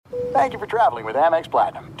Thank you for traveling with Amex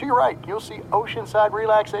Platinum. To your right, you'll see oceanside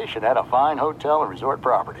relaxation at a fine hotel and resort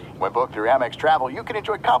property. When booked through Amex Travel, you can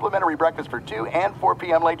enjoy complimentary breakfast for 2 and 4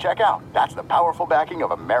 p.m. late checkout. That's the powerful backing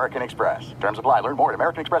of American Express. Terms apply. Learn more at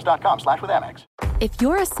americanexpress.com/withAmex. If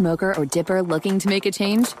you're a smoker or dipper looking to make a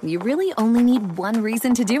change, you really only need one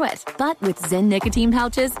reason to do it. But with Zyn nicotine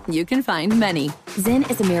pouches, you can find many. Zyn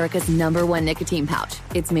is America's #1 nicotine pouch.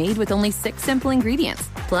 It's made with only 6 simple ingredients.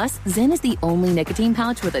 Plus, Zyn is the only nicotine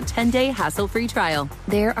pouch with a 10-day hassle-free trial.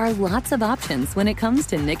 There are lots of options when it comes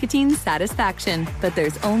to nicotine satisfaction, but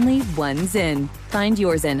there's only one Zyn. Find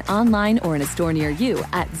your Zyn online or in a store near you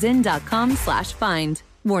at zyn.com/find.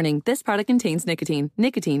 Warning, this product contains nicotine.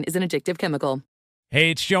 Nicotine is an addictive chemical.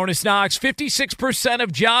 Hey, it's Jonas Knox. 56%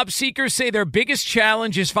 of job seekers say their biggest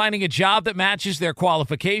challenge is finding a job that matches their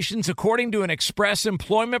qualifications, according to an Express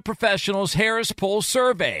Employment Professionals Harris Poll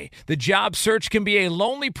survey. The job search can be a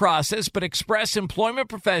lonely process, but Express Employment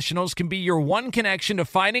Professionals can be your one connection to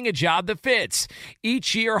finding a job that fits.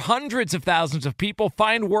 Each year, hundreds of thousands of people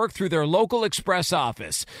find work through their local Express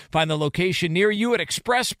office. Find the location near you at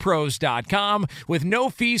expresspros.com. With no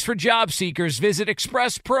fees for job seekers, visit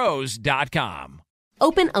expresspros.com.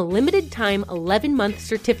 Open a limited-time 11-month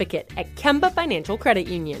certificate at Kemba Financial Credit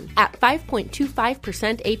Union. At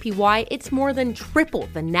 5.25% APY, it's more than triple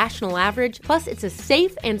the national average, plus it's a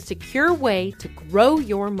safe and secure way to grow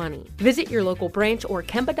your money. Visit your local branch or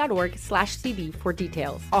kemba.org/cd for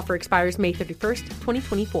details. Offer expires May 31st,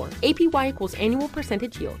 2024. APY equals annual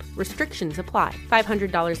percentage yield. Restrictions apply.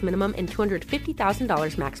 $500 minimum and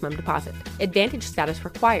 $250,000 maximum deposit. Advantage status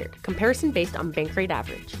required. Comparison based on bank rate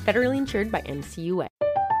average. Federally insured by NCUA.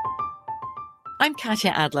 I'm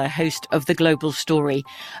Katya Adler, host of The Global Story.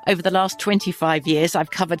 Over the last 25 years, I've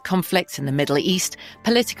covered conflicts in the Middle East,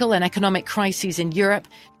 political and economic crises in Europe,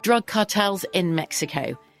 drug cartels in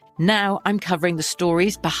Mexico. Now I'm covering the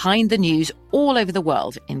stories behind the news all over the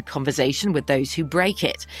world in conversation with those who break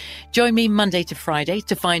it. Join me Monday to Friday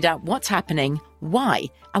to find out what's happening, why,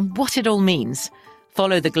 and what it all means.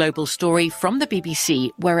 Follow The Global Story from the BBC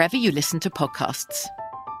wherever you listen to podcasts.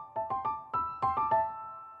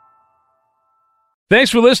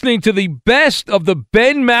 Thanks for listening to the Best of the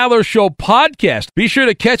Ben Maller Show podcast. Be sure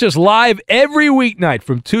to catch us live every weeknight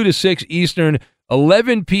from 2 to 6 Eastern,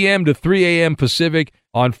 11 p.m. to 3 a.m. Pacific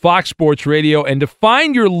on Fox Sports Radio. And to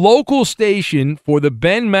find your local station for the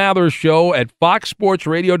Ben Maller Show at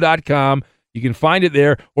foxsportsradio.com, you can find it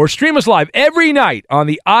there, or stream us live every night on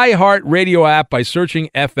the iHeartRadio app by searching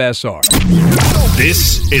FSR.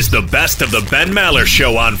 This is the Best of the Ben Maller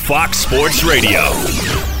Show on Fox Sports Radio.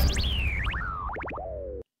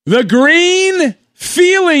 The green,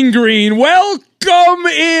 feeling green. Welcome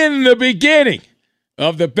in the beginning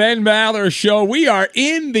of the Ben Maller Show. We are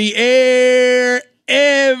in the air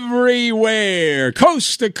everywhere,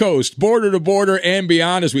 coast to coast, border to border, and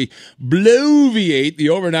beyond as we bloviate the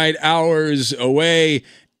overnight hours away,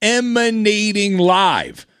 emanating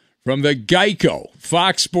live from the Geico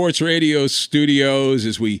Fox Sports Radio studios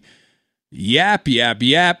as we yap. We're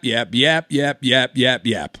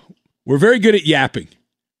very good at yapping.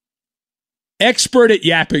 Expert at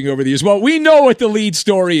yapping over the years. Well, we know what the lead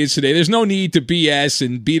story is today. There's no need to BS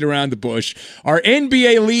and beat around the bush. Our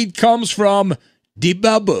NBA lead comes from the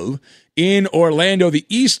bubble in Orlando, the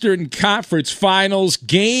Eastern Conference Finals,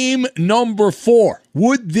 game number 4.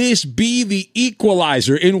 Would this be the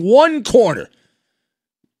equalizer? In one corner,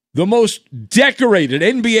 the most decorated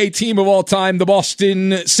NBA team of all time, the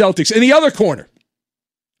Boston Celtics. In the other corner,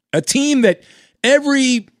 a team that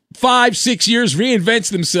every 5-6 years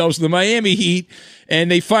reinvents themselves, the Miami Heat,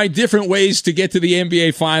 and they find different ways to get to the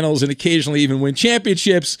NBA Finals and occasionally even win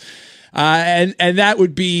championships. And that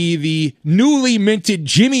would be the newly minted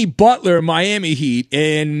Jimmy Butler Miami Heat.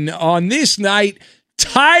 And on this night,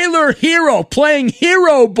 Tyler Hero playing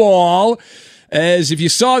hero ball. As if you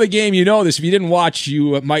saw the game, you know this. If you didn't watch,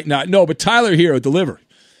 you might not know. But Tyler Hero delivered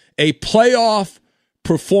a playoff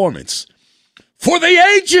performance for the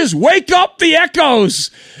ages. Wake up the echoes.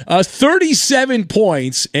 37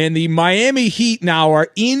 points, and the Miami Heat now are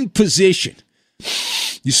in position.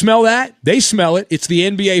 You smell that? They smell it. It's the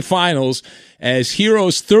NBA Finals as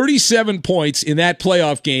Hero's 37 points in that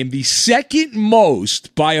playoff game, the second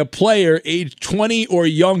most by a player aged 20 or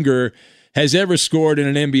younger has ever scored in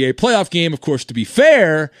an NBA playoff game. Of course, to be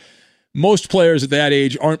fair, most players at that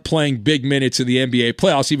age aren't playing big minutes in the NBA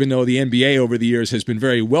playoffs, even though the NBA over the years has been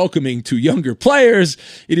very welcoming to younger players.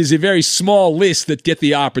 It is a very small list that get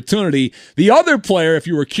the opportunity. The other player, if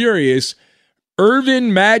you were curious,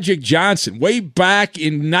 Earvin Magic Johnson, way back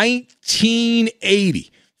in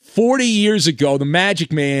 1980, 40 years ago, the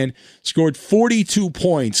Magic Man scored 42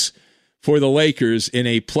 points for the Lakers in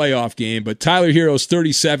a playoff game. But Tyler Herro's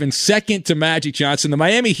 37, second to Magic Johnson. The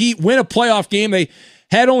Miami Heat win a playoff game. They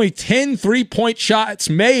had only 10 3-point shots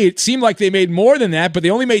made. It seemed like they made more than that, but they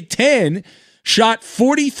only made 10. Shot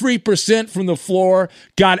 43% from the floor,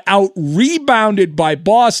 got out-rebounded by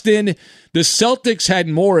Boston. The Celtics had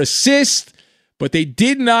more assists, but they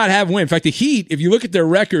did not have win. In fact, the Heat, if you look at their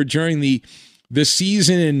record during the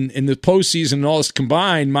season and the postseason and all this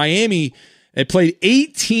combined, Miami had played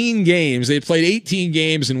 18 games. They played 18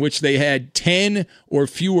 games in which they had 10 or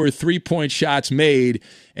fewer 3-point shots made,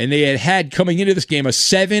 and they had coming into this game a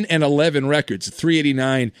 7-11 record, it's a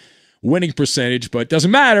 .389 winning percentage, but it doesn't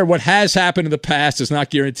matter. What has happened in the past does not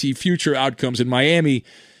guarantee future outcomes. In Miami,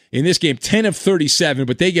 in this game, 10 of 37,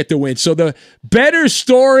 but they get the win. So the better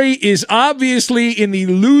story is obviously in the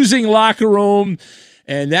losing locker room,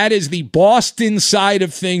 and that is the Boston side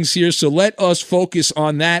of things here. So let us focus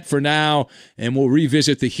on that for now, and we'll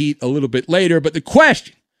revisit the Heat a little bit later. But the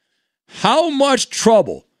question, how much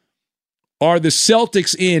trouble are the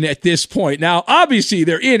Celtics in at this point? Now, obviously,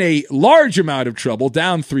 they're in a large amount of trouble,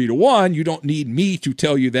 down 3-1. You don't need me to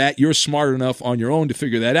tell you that. You're smart enough on your own to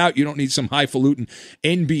figure that out. You don't need some highfalutin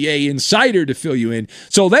NBA insider to fill you in.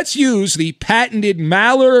 So let's use the patented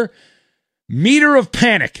Maller meter of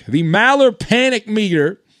panic, the Maller panic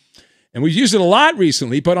meter. And we've used it a lot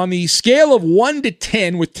recently, but on the scale of 1 to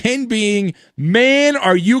 10, with 10 being, man,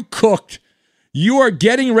 are you cooked? You are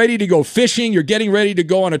getting ready to go fishing. You're getting ready to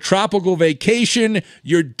go on a tropical vacation.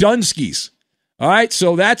 You're Dunskies. All right,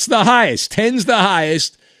 so that's the highest. 10's the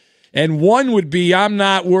highest. And 1 would be, I'm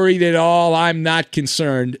not worried at all. I'm not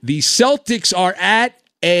concerned. The Celtics are at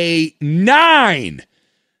a 9.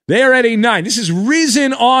 They are at a 9. This has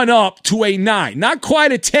risen on up to a 9. Not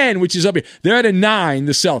quite a 10, which is up here. They're at a 9,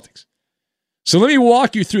 the Celtics. So let me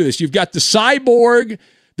walk you through this. You've got the Cyborg,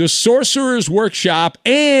 the Sorcerer's Workshop,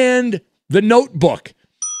 and the Notebook.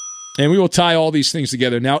 And we will tie all these things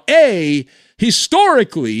together. Now,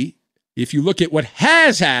 historically, if you look at what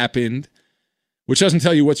has happened, which doesn't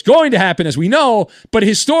tell you what's going to happen, as we know, but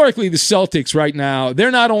historically, the Celtics right now,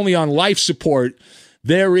 they're not only on life support,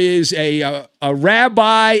 there is a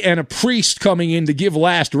rabbi and a priest coming in to give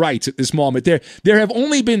last rites at this moment. There have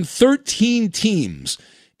only been 13 teams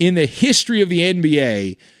in the history of the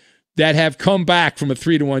NBA that have come back from a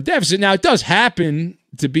 3-1 deficit. Now, it does happen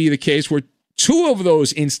to be the case where 2 of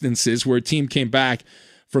those instances where a team came back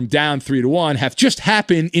from down 3-1 have just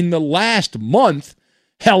happened in the last month.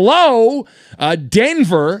 Hello,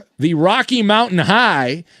 Denver, the Rocky Mountain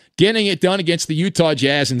High, getting it done against the Utah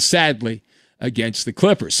Jazz, and sadly, against the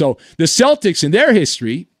Clippers. So the Celtics, in their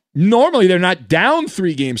history, normally they're not down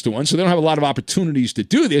 3-1, so they don't have a lot of opportunities to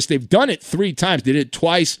do this. They've done it 3 times. They did it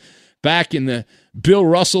twice back in the Bill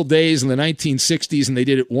Russell days in the 1960s, and they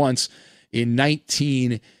did it once in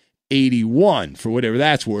 1981, for whatever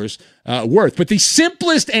that's worth. But the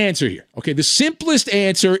simplest answer here, okay, the simplest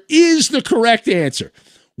answer is the correct answer.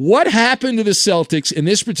 What happened to the Celtics in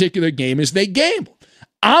this particular game is they gambled.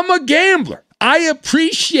 I'm a gambler. I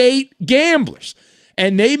appreciate gamblers.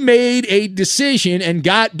 And they made a decision and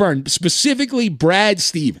got burned, specifically Brad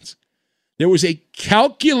Stevens. There was a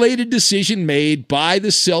calculated decision made by the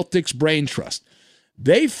Celtics Brain Trust.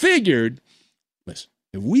 They figured, listen,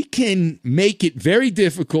 if we can make it very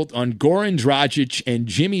difficult on Goran Dragic and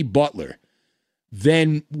Jimmy Butler,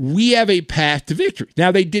 then we have a path to victory.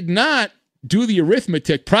 Now, they did not do the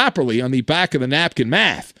arithmetic properly on the back of the napkin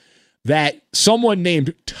math that someone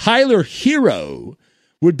named Tyler Herro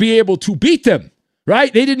would be able to beat them,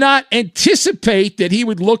 right? They did not anticipate that he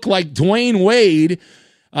would look like Dwayne Wade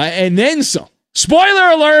and then some. Spoiler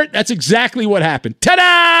alert, that's exactly what happened.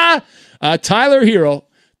 Ta-da! Tyler Herro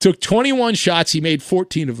took 21 shots. He made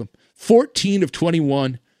 14 of them. 14 of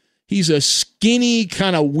 21. He's a skinny,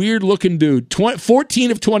 kind of weird-looking dude.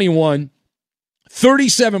 14 of 21.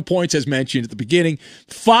 37 points, as mentioned at the beginning.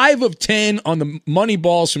 5 of 10 on the money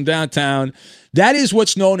balls from downtown. That is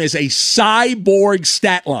what's known as a cyborg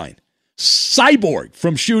stat line. Cyborg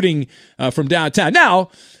from shooting from downtown.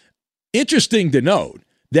 Now, interesting to note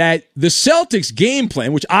that the Celtics' game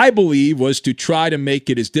plan, which I believe was to try to make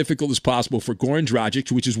it as difficult as possible for Goran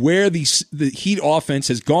Dragic, which is where the Heat offense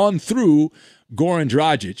has gone through Goran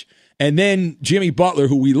Dragic, and then Jimmy Butler,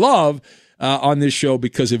 who we love on this show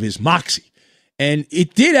because of his moxie. And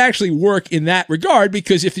it did actually work in that regard,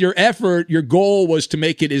 because if your goal was to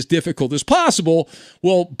make it as difficult as possible,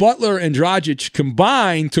 well, Butler and Dragic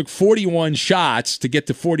combined took 41 shots to get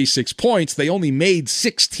to 46 points. They only made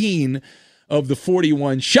 16 of the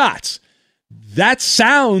 41 shots. That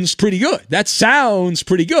sounds pretty good.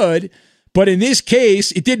 But in this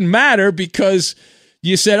case, it didn't matter because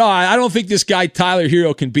you said, I don't think this guy Tyler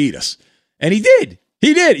Herro can beat us. And he did.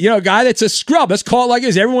 He did. You know, a guy that's a scrub. Let's call it like it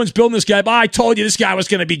is. Everyone's building this guy. I told you this guy was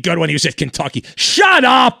going to be good when he was at Kentucky. Shut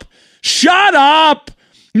up. Shut up.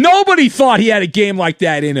 Nobody thought he had a game like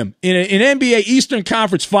that in him. In an NBA Eastern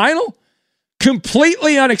Conference final,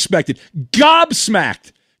 completely unexpected.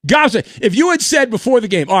 Gobsmacked. If you had said before the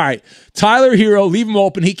game, all right, Tyler Hero, leave him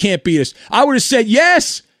open, he can't beat us, I would have said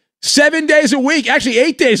yes, 7 days a week, actually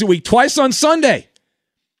 8 days a week, twice on Sunday.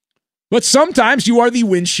 But sometimes you are the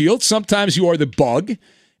windshield, sometimes you are the bug,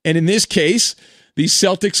 and in this case, these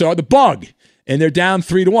Celtics are the bug, and they're down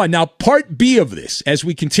 3-1. Now, part B of this, as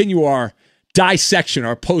we continue our dissection,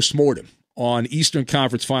 our postmortem on Eastern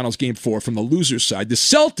Conference Finals Game 4 from the loser's side, the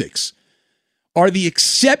Celtics are the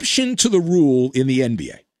exception to the rule in the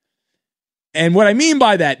NBA. And what I mean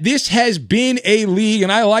by that, this has been a league,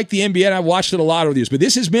 and I like the NBA, and I've watched it a lot over the years, but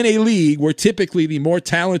this has been a league where typically the more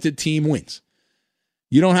talented team wins.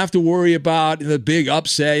 You don't have to worry about the big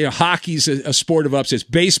upset. You know, hockey's a sport of upsets.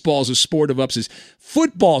 Baseball's a sport of upsets.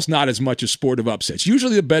 Football's not as much a sport of upsets.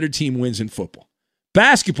 Usually the better team wins in football.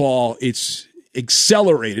 Basketball, it's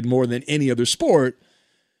accelerated more than any other sport.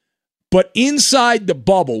 But inside the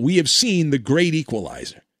bubble, we have seen the great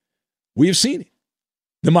equalizer. We have seen it.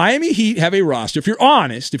 The Miami Heat have a roster, if you're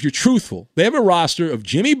honest, if you're truthful, they have a roster of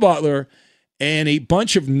Jimmy Butler and a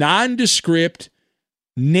bunch of nondescript,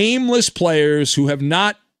 nameless players who have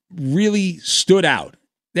not really stood out.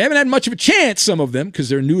 They haven't had much of a chance, some of them, because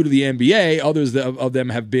they're new to the NBA. Others of them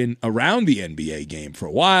have been around the NBA game for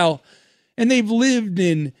a while, and they've lived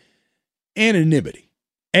in anonymity.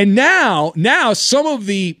 And now some of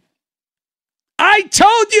the I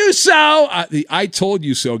told you so, the I told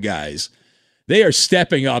you so guys, they are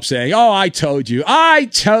stepping up saying, oh, I told you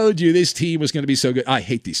this team was going to be so good. I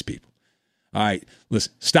hate these people. All right,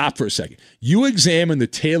 listen, stop for a second. You examine the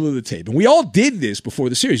tail of the tape, and we all did this before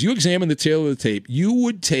the series. You examine the tail of the tape, you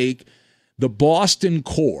would take the Boston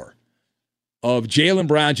core of Jaylen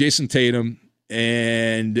Brown, Jason Tatum,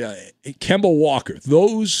 and Kemba Walker,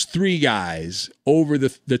 those three guys over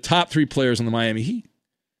the top three players on the Miami Heat.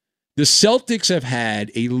 The Celtics have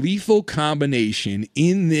had a lethal combination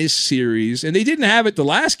in this series, and they didn't have it the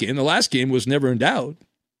last game. The last game was never in doubt.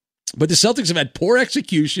 But the Celtics have had poor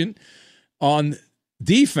execution on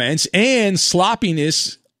defense and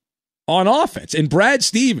sloppiness on offense. And Brad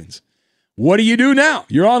Stevens, what do you do now?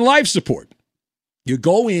 You're on life support. You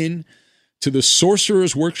go in to the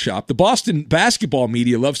Sorcerer's Workshop. The Boston basketball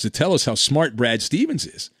media loves to tell us how smart Brad Stevens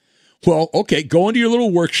is. Well, okay, go into your little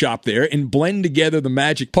workshop there and blend together the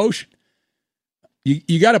magic potion.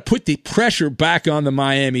 You got to put the pressure back on the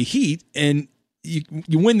Miami Heat, and you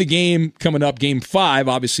win the game coming up, Game 5.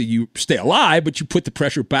 Obviously, you stay alive, but you put the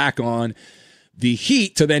pressure back on the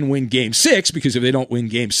Heat to then win Game 6, because if they don't win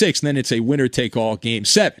Game 6, then it's a winner-take-all Game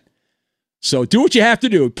 7. So do what you have to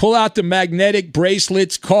do. Pull out the magnetic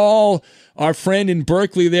bracelets. Call our friend in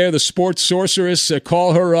Berkeley there, the sports sorceress.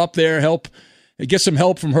 Call her up there. Get some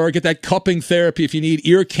help from her. Get that cupping therapy if you need,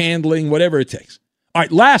 ear candling, whatever it takes. All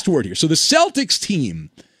right, last word here. So the Celtics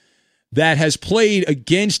team that has played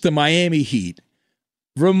against the Miami Heat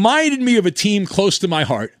reminded me of a team close to my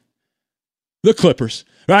heart, the Clippers.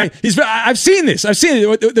 Right? I've seen this. I've seen it.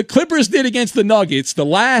 What the Clippers did against the Nuggets, the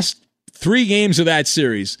last 3 games of that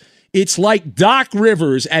series, it's like Doc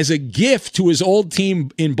Rivers, as a gift to his old team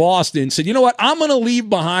in Boston, said, you know what? I'm going to leave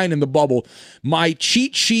behind in the bubble my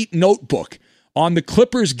cheat sheet notebook on the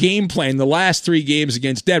Clippers game plan the last 3 games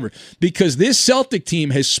against Denver, because this Celtic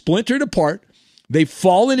team has splintered apart. They've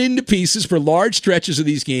fallen into pieces for large stretches of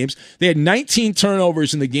these games. They had 19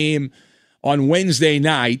 turnovers in the game on Wednesday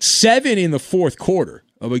night, 7 in the fourth quarter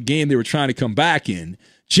of a game they were trying to come back in.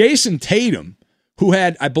 Jason Tatum, who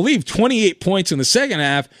had, I believe, 28 points in the second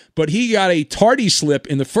half, but he got a tardy slip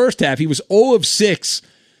in the first half. He was 0 of 6,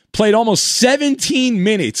 played almost 17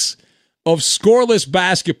 minutes of scoreless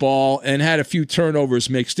basketball and had a few turnovers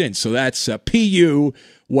mixed in. So that's PU,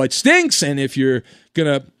 what stinks. And if you're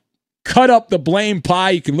going to cut up the blame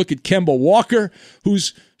pie, you can look at Kemba Walker,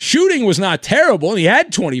 whose shooting was not terrible, and he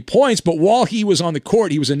had 20 points, but while he was on the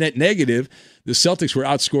court, he was a net negative. The Celtics were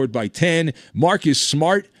outscored by 10. Marcus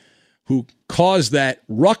Smart, who caused that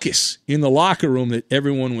ruckus in the locker room that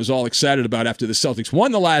everyone was all excited about after the Celtics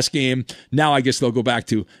won the last game. Now I guess they'll go back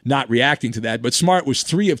to not reacting to that. But Smart was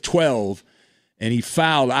 3 of 12, and he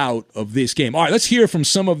fouled out of this game. All right, let's hear from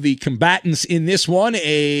some of the combatants in this one.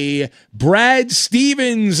 A Brad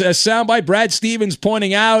Stevens soundbite. Brad Stevens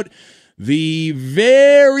pointing out the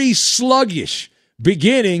very sluggish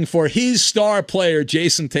beginning for his star player,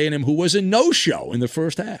 Jason Tatum, who was a no-show in the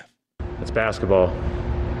first half. It's basketball.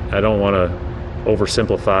 I don't want to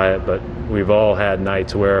oversimplify it, but we've all had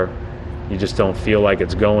nights where you just don't feel like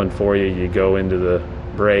it's going for you. You go into the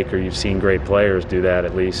break, or you've seen great players do that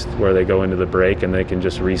at least, where they go into the break and they can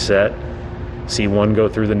just reset, see one go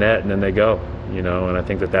through the net, and then they go, you know, and I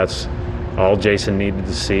think that's all Jason needed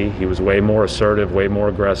to see. He was way more assertive, way more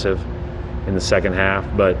aggressive in the second half,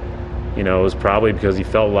 but, you know, it was probably because he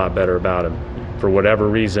felt a lot better about him. For whatever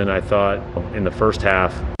reason, I thought in the first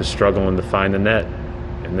half, just struggling to find the net,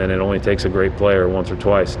 and then it only takes a great player once or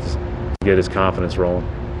twice to get his confidence rolling.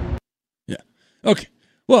 Yeah. Okay.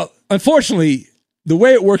 Well, unfortunately, the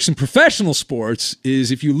way it works in professional sports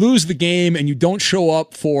is if you lose the game and you don't show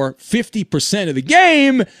up for 50% of the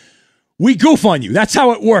game, we goof on you. That's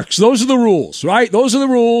how it works. Those are the rules, right? Those are the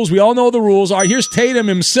rules. We all know the rules. All right, here's Tatum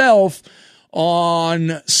himself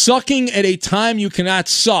on sucking at a time you cannot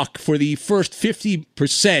suck for the first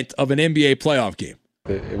 50% of an NBA playoff game.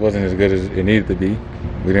 It wasn't as good as it needed to be.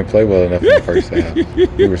 We didn't play well enough in the first half.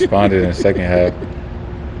 We responded in the second half,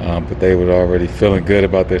 but they were already feeling good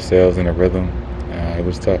about themselves and the rhythm. It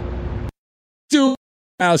was tough. Dude,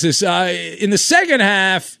 in the second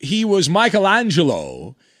half, he was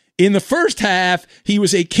Michelangelo. In the first half, he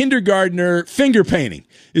was a kindergartner finger painting,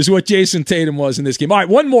 is what Jason Tatum was in this game. All right,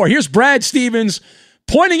 one more. Here's Brad Stevens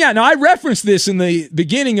pointing out. Now, I referenced this in the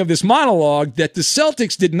beginning of this monologue, that the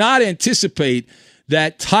Celtics did not anticipate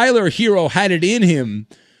that Tyler Hero had it in him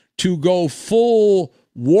to go full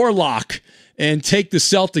warlock and take the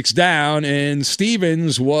Celtics down, and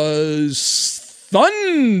Stevens was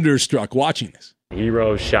thunderstruck watching this.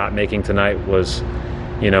 Hero's shot making tonight was,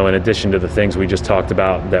 you know, in addition to the things we just talked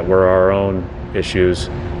about that were our own issues,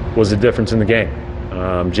 was the difference in the game.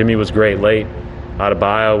 Jimmy was great late.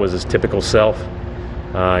 Adebayo was his typical self.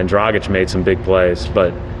 And Dragic made some big plays.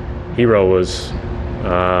 But Hero was,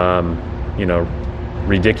 you know,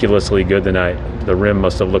 ridiculously good tonight. The rim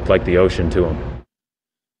must have looked like the ocean to him.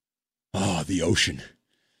 Oh, the ocean.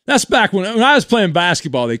 That's back when I was playing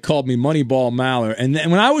basketball. They called me Moneyball Maller, and then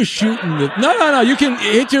when I was shooting the no, you can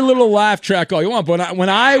hit your little laugh track all you want. But when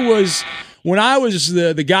I was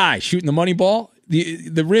the guy shooting the money ball,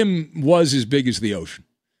 the rim was as big as the ocean.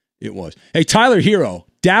 It was. Hey, Tyler Hero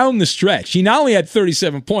down the stretch. He not only had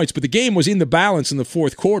 37 points, but the game was in the balance in the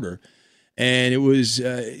fourth quarter, and it was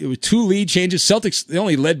 2 lead changes. Celtics, they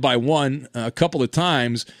only led by 1 a couple of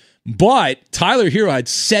times, but Tyler Hero had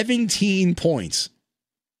 17 points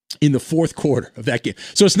in the fourth quarter of that game.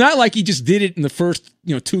 So it's not like he just did it in the first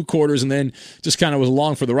 2 quarters and then just kind of was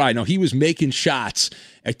along for the ride. No, he was making shots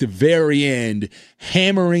at the very end,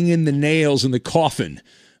 hammering in the nails in the coffin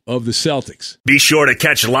of the Celtics. Be sure to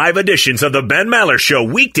catch live editions of the Ben Maller Show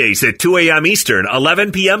weekdays at 2 a.m. Eastern,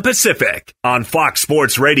 11 p.m. Pacific on Fox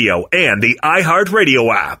Sports Radio and the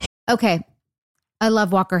iHeartRadio app. Okay, I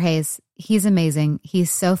love Walker Hayes. He's amazing.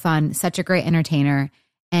 He's so fun, such a great entertainer.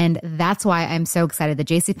 And that's why I'm so excited that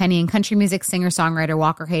JCPenney and country music singer-songwriter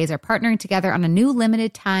Walker Hayes are partnering together on a new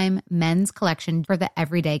limited-time men's collection for the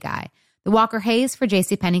everyday guy. The Walker Hayes for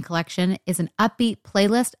JCPenney collection is an upbeat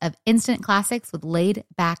playlist of instant classics with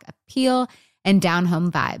laid-back appeal and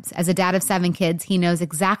down-home vibes. As a dad of 7 kids, he knows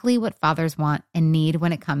exactly what fathers want and need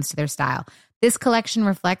when it comes to their style. This collection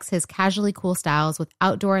reflects his casually cool styles with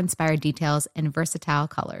outdoor-inspired details and versatile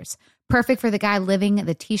colors. Perfect for the guy living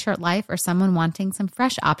the t-shirt life or someone wanting some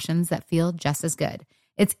fresh options that feel just as good.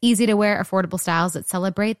 It's easy to wear, affordable styles that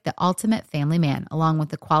celebrate the ultimate family man, along with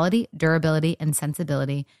the quality, durability, and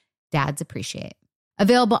sensibility dads appreciate.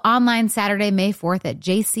 Available online Saturday, May 4th at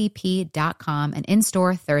jcp.com and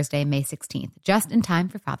in-store Thursday, May 16th, just in time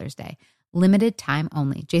for Father's Day. Limited time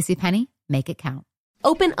only. JCPenney, make it count.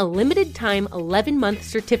 Open a limited-time 11-month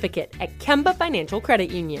certificate at Kemba Financial Credit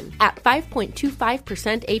Union. At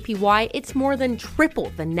 5.25% APY, it's more than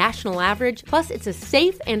triple the national average, plus it's a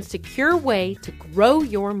safe and secure way to grow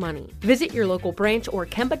your money. Visit your local branch or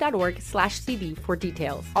kemba.org/CD for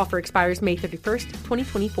details. Offer expires May 31st,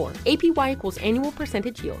 2024. APY equals annual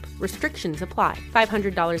percentage yield. Restrictions apply.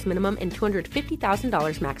 $500 minimum and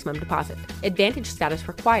 $250,000 maximum deposit. Advantage status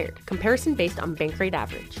required. Comparison based on bank rate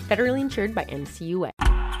average. Federally insured by NCUA.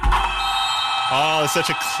 Oh, such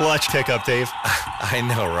a clutch pickup, Dave. I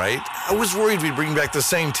know, right? I was worried we'd bring back the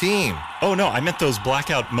same team. Oh, no, I meant those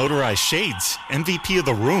blackout motorized shades. MVP of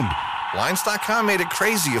the room. Blinds.com made it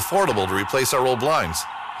crazy affordable to replace our old blinds.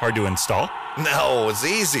 Hard to install? No, it's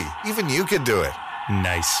easy. Even you could do it.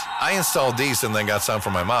 Nice. I installed these and then got some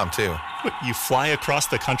for my mom, too. What, you fly across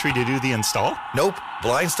the country to do the install? Nope.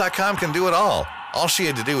 Blinds.com can do it all. All she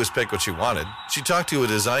had to do was pick what she wanted. She talked to a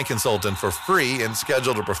design consultant for free and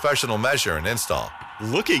scheduled a professional measure and install.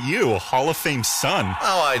 Look at you, a Hall of Fame son.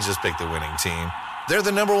 Oh, I just picked the winning team. They're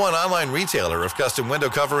the #1 online retailer of custom window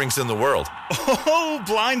coverings in the world. Oh,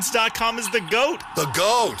 Blinds.com is the GOAT. The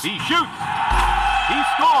GOAT. He shoots. He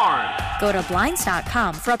scores. Go to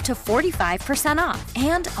Blinds.com for up to 45% off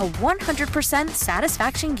and a 100%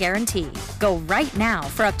 satisfaction guarantee. Go right now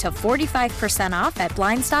for up to 45% off at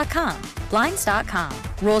Blinds.com. Blinds.com.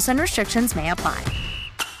 Rules and restrictions may apply.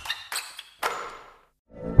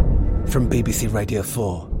 From BBC Radio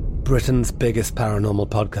 4, Britain's biggest paranormal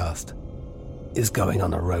podcast is going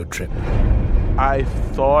on a road trip. I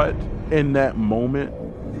thought in that moment,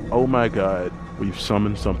 oh my God, we've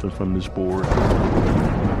summoned something from this board.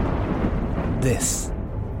 This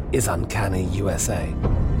is Uncanny USA.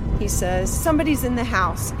 He says, somebody's in the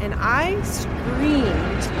house, and I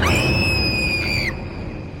screamed.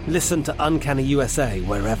 Listen to Uncanny USA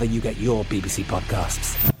wherever you get your BBC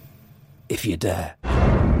podcasts, if you dare.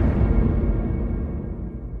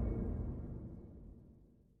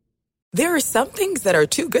 There are some things that are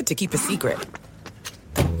too good to keep a secret.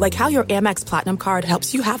 Like how your Amex Platinum card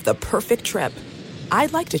helps you have the perfect trip.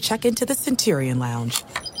 I'd like to check into the Centurion Lounge.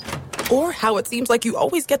 Or how it seems like you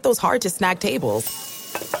always get those hard-to-snag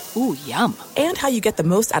tables. Ooh, yum. And how you get the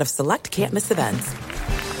most out of select can't-miss events.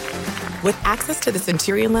 With access to the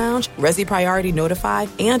Centurion Lounge, Resi Priority Notify,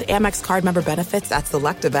 and Amex card member benefits at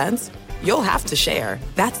select events, you'll have to share.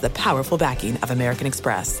 That's the powerful backing of American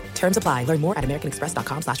Express. Terms apply. Learn more at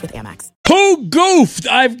americanexpress.com/withAmex. Who goofed?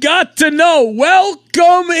 I've got to know.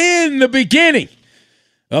 Welcome in the beginning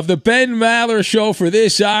of the Ben Maller Show for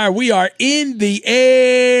this hour. We are in the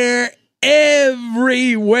air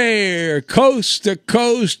everywhere, coast to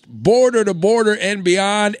coast, border to border, and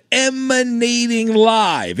beyond, emanating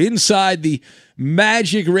live inside the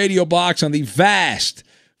Magic Radio Box on the vast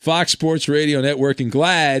Fox Sports Radio Network. And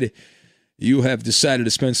glad you have decided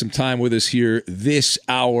to spend some time with us here this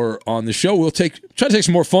hour on the show. We'll try to take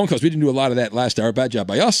some more phone calls. We didn't do a lot of that last hour. Bad job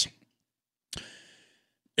by us.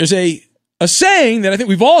 There's a saying that I think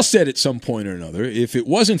we've all said at some point or another: if it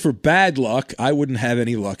wasn't for bad luck, I wouldn't have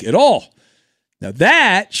any luck at all. Now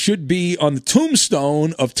that should be on the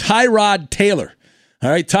tombstone of Tyrod Taylor. All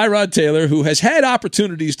right, Tyrod Taylor, who has had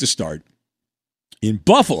opportunities to start in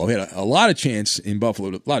Buffalo. He had a lot of chance in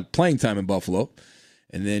Buffalo, a lot of playing time in Buffalo,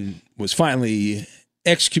 and then was finally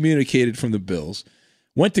excommunicated from the Bills.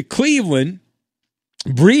 Went to Cleveland,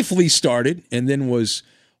 briefly started, and then was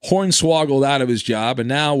hornswoggled out of his job. And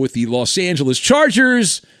now with the Los Angeles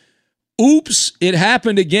Chargers, oops, it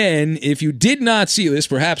happened again. If you did not see this,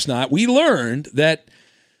 perhaps not, we learned that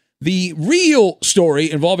the real story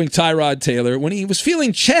involving Tyrod Taylor, when he was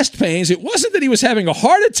feeling chest pains, it wasn't that he was having a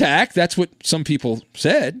heart attack. That's what some people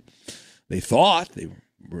said. They thought, they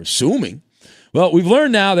were assuming. Well, we've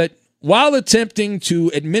learned now that while attempting to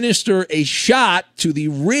administer a shot to the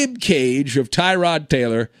rib cage of Tyrod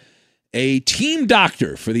Taylor, a team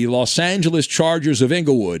doctor for the Los Angeles Chargers of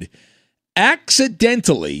Inglewood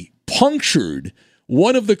accidentally punctured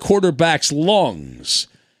one of the quarterback's lungs.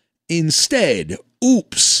 Instead,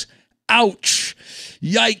 oops, ouch,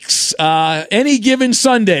 yikes. Any given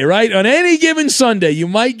Sunday, right? On any given Sunday, you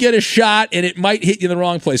might get a shot and it might hit you in the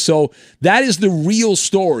wrong place. So that is the real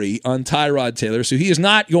story on Tyrod Taylor. So he is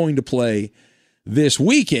not going to play this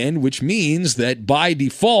weekend, which means that by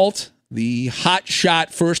default, the hot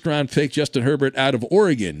shot first-round pick, Justin Herbert out of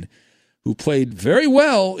Oregon, who played very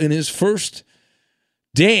well in his first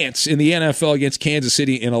dance in the NFL against Kansas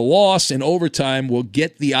City in a loss in overtime, will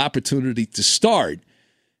get the opportunity to start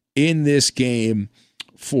in this game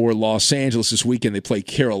for Los Angeles this weekend. They play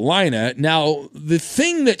Carolina. Now, the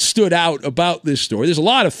thing that stood out about this story, there's a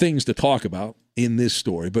lot of things to talk about in this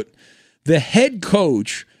story, but the head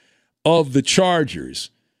coach of the Chargers,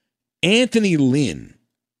 Anthony Lynn,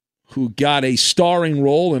 who got a starring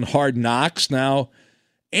role in Hard Knocks. Now,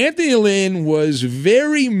 Anthony Lynn was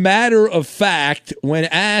very matter-of-fact when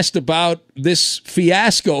asked about this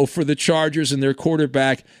fiasco for the Chargers and their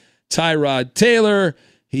quarterback, Tyrod Taylor.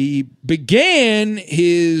 He began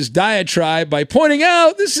his diatribe by pointing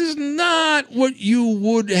out this is not what you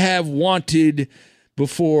would have wanted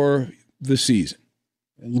before the season.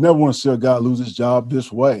 You never want to see a guy lose his job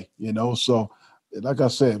this way, so like I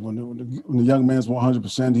said, when the young man's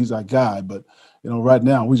 100%, he's our guy. But, right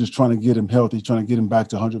now we're just trying to get him healthy, trying to get him back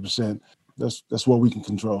to 100%. That's what we can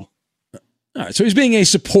control. All right, so he's being a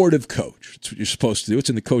supportive coach. That's what you're supposed to do. It's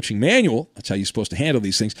in the coaching manual. That's how you're supposed to handle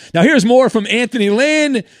these things. Now, here's more from Anthony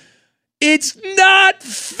Lynn. It's not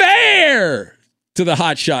fair to the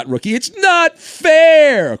hotshot rookie. It's not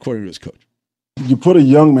fair, according to his coach. You put a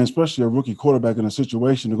young man, especially a rookie quarterback, in a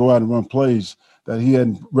situation to go out and run plays that he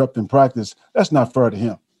hadn't repped in practice. That's not fair to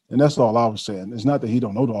him. And that's all I was saying. It's not that he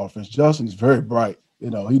don't know the offense. Justin is very bright.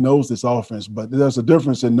 he knows this offense, but there's a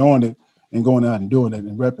difference in knowing it and going out and doing it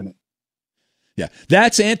and repping it. Yeah,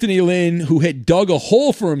 that's Anthony Lynn, who had dug a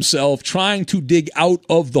hole for himself trying to dig out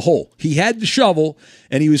of the hole. He had the shovel,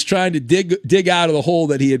 and he was trying to dig out of the hole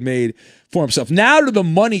that he had made for himself. Now to the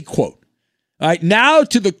money quote. All right, now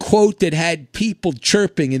to the quote that had people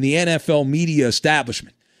chirping in the NFL media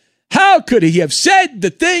establishment. How could he have said the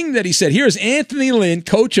thing that he said? Here's Anthony Lynn,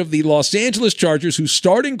 coach of the Los Angeles Chargers, whose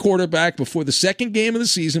starting quarterback before the second game of the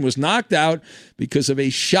season was knocked out because of a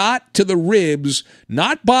shot to the ribs,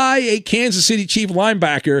 not by a Kansas City Chief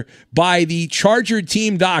linebacker, by the Charger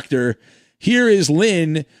team doctor. Here is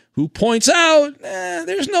Lynn, who points out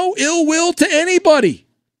there's no ill will to anybody.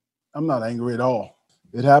 I'm not angry at all.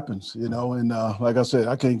 It happens, and like I said,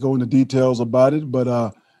 I can't go into details about it, but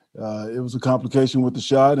it was a complication with the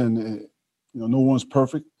shot, and no one's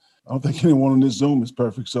perfect. I don't think anyone on this Zoom is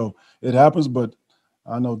perfect, so it happens. But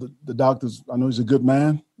I know the doctors. I know he's a good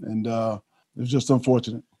man, and it was just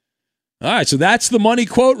unfortunate. All right, so that's the money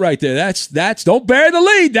quote right there. That's don't bury the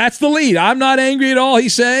lead. That's the lead. I'm not angry at all. He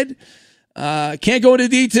said, can't go into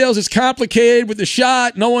details. It's complicated with the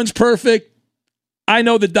shot. No one's perfect. I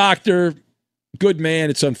know the doctor. Good man.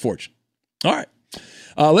 It's unfortunate. All right.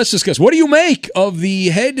 Let's discuss. What do you make of the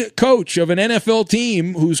head coach of an NFL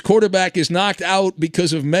team whose quarterback is knocked out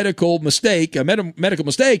because of medical mistake, and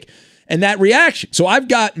that reaction? So I've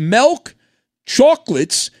got milk,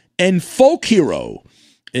 chocolates, and folk hero,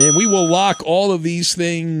 and we will lock all of these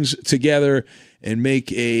things together and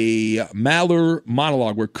make a Maller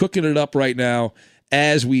monologue. We're cooking it up right now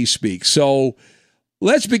as we speak. So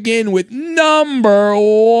let's begin with number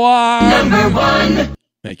one. Number one.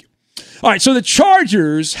 Thank you. All right, so the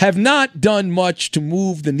Chargers have not done much to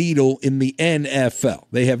move the needle in the NFL.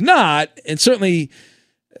 They have not, and certainly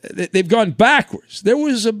they've gone backwards. There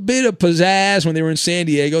was a bit of pizzazz when they were in San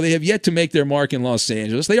Diego. They have yet to make their mark in Los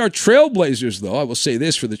Angeles. They are trailblazers, though. I will say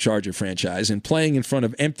this for the Charger franchise. And playing in front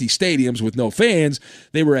of empty stadiums with no fans,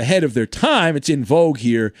 they were ahead of their time. It's in vogue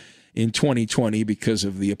here in 2020 because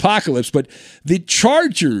of the apocalypse. But the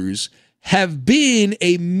Chargers have been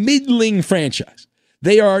a middling franchise.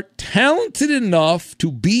 They are talented enough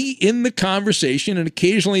to be in the conversation and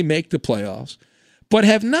occasionally make the playoffs, but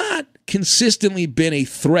have not consistently been a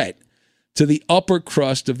threat to the upper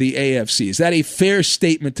crust of the AFC. Is that a fair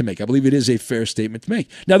statement to make? I believe it is a fair statement to make.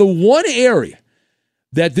 Now, the one area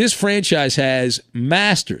that this franchise has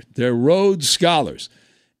mastered, their Rhodes Scholars,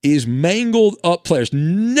 is mangled up players.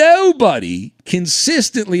 Nobody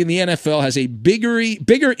consistently in the NFL has a bigger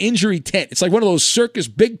injury tent. It's like one of those circus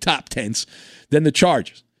big top tents than the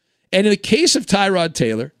Chargers. And in the case of Tyrod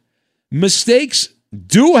Taylor, mistakes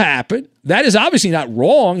do happen. That is obviously not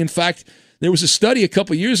wrong. In fact, there was a study a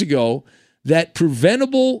couple years ago that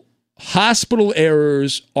preventable hospital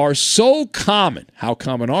errors are so common. How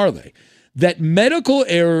common are they? That medical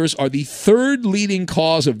errors are the third leading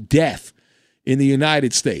cause of death in the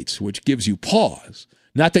United States, which gives you pause.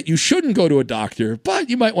 Not that you shouldn't go to a doctor, but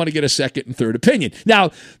you might want to get a second and third opinion.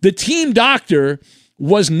 Now, the team doctor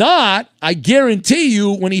was not, I guarantee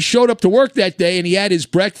you, when he showed up to work that day and he had his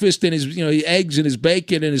breakfast and his eggs and his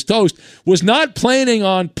bacon and his toast, was not planning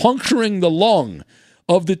on puncturing the lung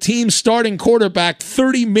of the team's starting quarterback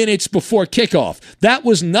 30 minutes before kickoff. That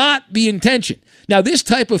was not the intention. Now, this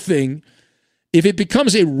type of thing, if it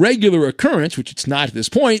becomes a regular occurrence, which it's not at this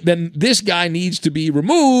point, then this guy needs to be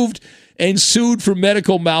removed and sued for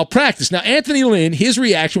medical malpractice. Now, Anthony Lynn, his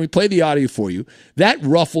reaction, we played the audio for you, that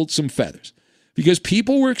ruffled some feathers because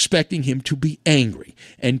people were expecting him to be angry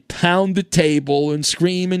and pound the table and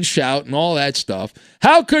scream and shout and all that stuff.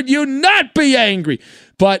 How could you not be angry?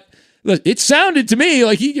 But look, it sounded to me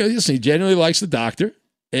like he genuinely likes the doctor,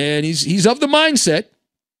 and he's of the mindset,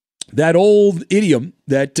 that old idiom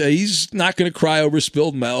that he's not going to cry over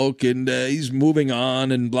spilled milk and he's moving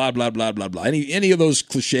on and blah, blah, blah, blah, blah. Any of those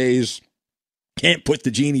cliches, can't put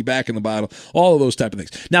the genie back in the bottle, all of those type of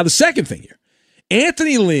things. Now, the second thing here,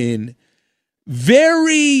 Anthony Lynn,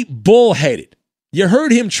 very bullheaded. You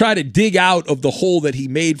heard him try to dig out of the hole that he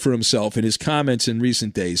made for himself in his comments in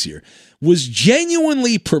recent days here, was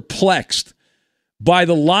genuinely perplexed by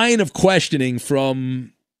the line of questioning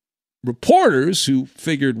from reporters who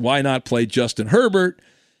figured why not play Justin Herbert,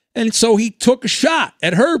 and so he took a shot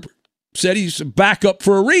at Herbert, said he's a backup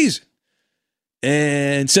for a reason,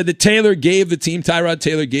 and said that Tyrod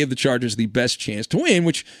Taylor gave the Chargers the best chance to win,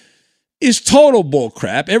 which is total bull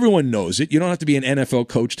crap. Everyone knows it. You don't have to be an NFL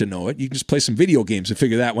coach to know it. You can just play some video games and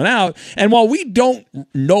figure that one out. And while we don't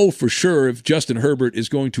know for sure if Justin Herbert is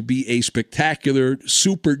going to be a spectacular,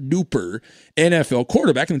 super-duper NFL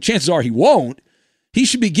quarterback, and the chances are he won't, he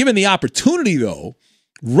should be given the opportunity, though,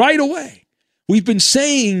 right away. We've been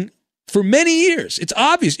saying for many years, it's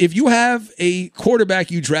obvious if you have a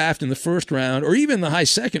quarterback you draft in the first round or even the high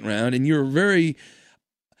second round and you're very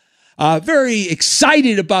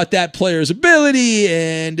excited about that player's ability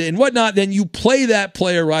and whatnot, then you play that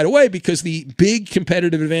player right away because the big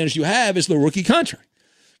competitive advantage you have is the rookie contract.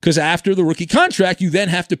 Because after the rookie contract, you then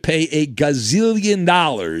have to pay a gazillion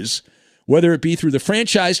dollars, whether it be through the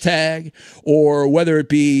franchise tag or whether it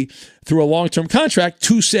be through a long-term contract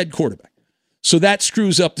to said quarterback. So that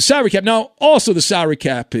screws up the salary cap. Now, also the salary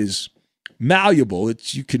cap is malleable.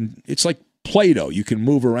 It's like Play-Doh. You can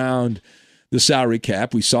move around the salary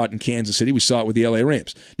cap. We saw it in Kansas City. We saw it with the LA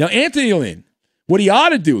Rams. Now, Anthony Lynn, what he ought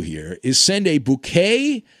to do here is send a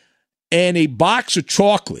bouquet and a box of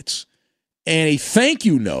chocolates and a thank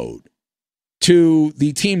you note to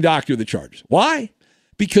the team doctor of the Chargers. Why?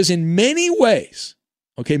 Because in many ways,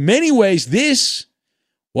 this,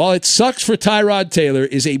 while it sucks for Tyrod Taylor,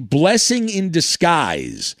 is a blessing in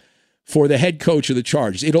disguise for the head coach of the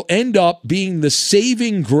Chargers. It'll end up being the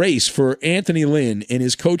saving grace for Anthony Lynn and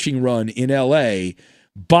his coaching run in L.A.,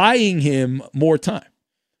 buying him more time.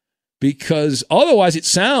 Because otherwise it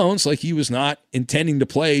sounds like he was not intending to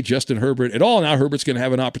play Justin Herbert at all. Now Herbert's going to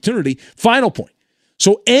have an opportunity. Final point.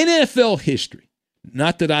 So NFL history,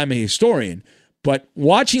 not that I'm a historian, but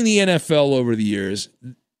watching the NFL over the years,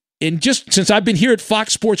 and just since I've been here at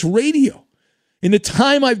Fox Sports Radio, in the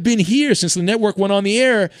time I've been here since the network went on the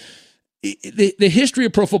air, the history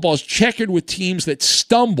of pro football is checkered with teams that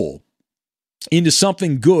stumble into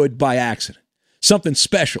something good by accident, something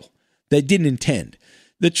special they didn't intend.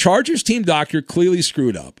 The Chargers team doctor clearly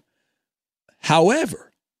screwed up.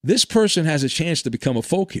 However, this person has a chance to become a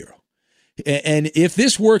folk hero. And if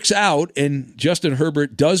this works out and Justin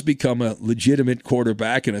Herbert does become a legitimate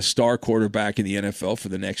quarterback and a star quarterback in the NFL for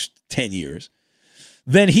the next 10 years,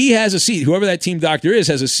 then he has a seat. Whoever that team doctor is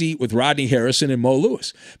has a seat with Rodney Harrison and Mo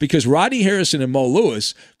Lewis. Because Rodney Harrison and Mo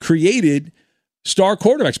Lewis created star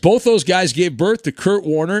quarterbacks. Both those guys gave birth to Kurt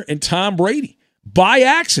Warner and Tom Brady by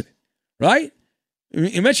accident, right?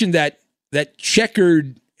 You mentioned that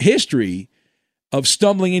checkered history of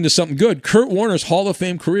stumbling into something good. Kurt Warner's Hall of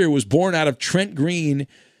Fame career was born out of Trent Green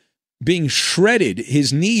being shredded,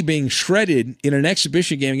 his knee being shredded in an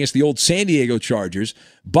exhibition game against the old San Diego Chargers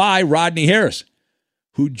by Rodney Harrison,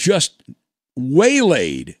 who just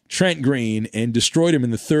waylaid Trent Green and destroyed him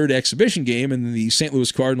in the third exhibition game. And the St.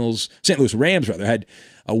 Louis Rams had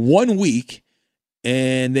a 1 week.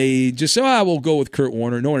 And they just said, we'll go with Kurt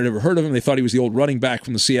Warner. No one had ever heard of him. They thought he was the old running back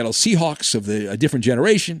from the Seattle Seahawks of a different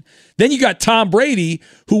generation. Then you got Tom Brady,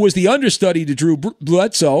 who was the understudy to Drew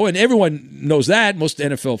Bledsoe, and everyone knows that. Most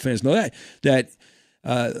NFL fans know that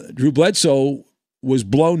Drew Bledsoe was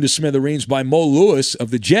blown to smithereens by Mo Lewis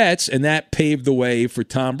of the Jets, and that paved the way for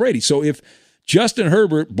Tom Brady. So if Justin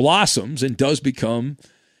Herbert blossoms and does become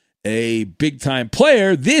a big-time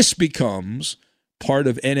player, this becomes part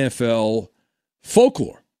of NFL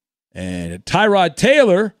folklore. And Tyrod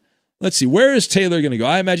Taylor, let's see, where is Taylor going to go?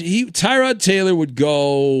 I imagine Tyrod Taylor would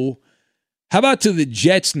go, how about to the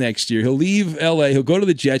Jets next year? He'll leave LA, he'll go to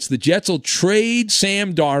the Jets. The Jets will trade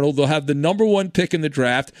Sam Darnold. They'll have the number 1 pick in the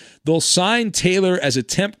draft. They'll sign Taylor as a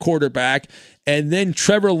temp quarterback, and then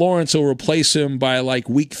Trevor Lawrence will replace him by like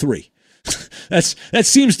week 3. That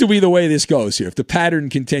seems to be the way this goes here, if the pattern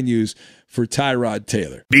continues for Tyrod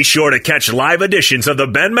Taylor. Be sure to catch live editions of the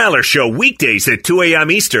Ben Maller Show weekdays at 2 a.m.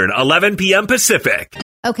 Eastern, 11 p.m. Pacific.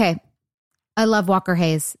 Okay, I love Walker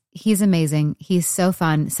Hayes. He's amazing. He's so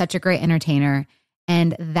fun, such a great entertainer.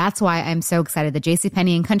 And that's why I'm so excited that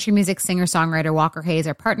JCPenney and country music singer-songwriter Walker Hayes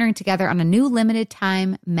are partnering together on a new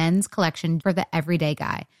limited-time men's collection for the everyday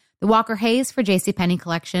guy. The Walker Hayes for JCPenney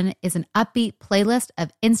collection is an upbeat playlist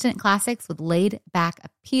of instant classics with laid-back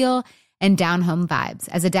appeal and down-home vibes.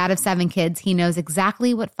 As a dad of 7 kids, he knows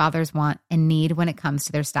exactly what fathers want and need when it comes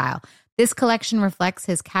to their style. This collection reflects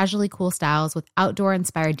his casually cool styles with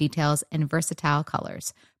outdoor-inspired details and versatile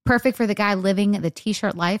colors. Perfect for the guy living the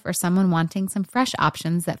t-shirt life or someone wanting some fresh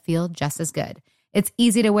options that feel just as good. It's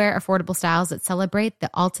easy to wear, affordable styles that celebrate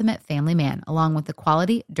the ultimate family man, along with the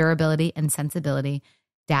quality, durability, and sensibility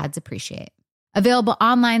dads appreciate. Available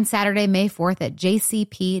online Saturday, May 4th at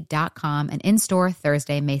jcp.com and in-store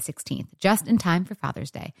Thursday, May 16th, just in time for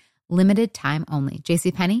Father's Day. Limited time only.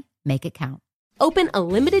 JCPenney, make it count. Open a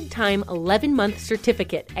limited-time 11-month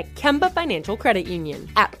certificate at Kemba Financial Credit Union.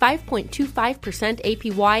 At 5.25%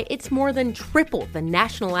 APY, it's more than triple the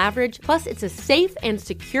national average, plus it's a safe and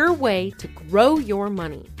secure way to grow your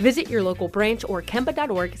money. Visit your local branch or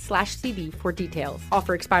kemba.org/cb for details.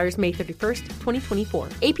 Offer expires May 31st, 2024.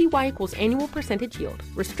 APY equals annual percentage yield.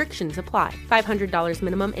 Restrictions apply. $500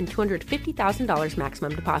 minimum and $250,000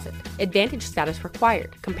 maximum deposit. Advantage status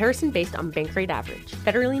required. Comparison based on bank rate average.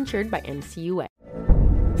 Federally insured by NCUA.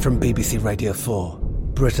 From BBC Radio 4,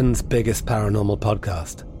 Britain's biggest paranormal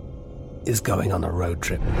podcast is going on a road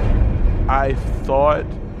trip. I thought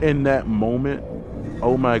in that moment,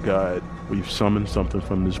 oh my God, we've summoned something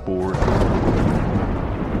from this board.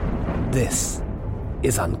 This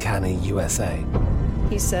is Uncanny USA.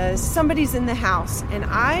 He says, somebody's in the house, and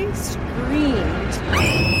I screamed.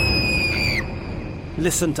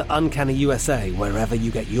 Listen to Uncanny USA wherever you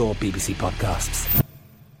get your BBC podcasts,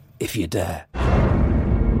 if you dare.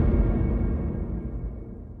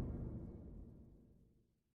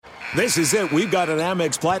 This is it. We've got an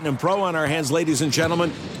Amex Platinum Pro on our hands, ladies and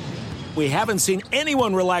gentlemen. We haven't seen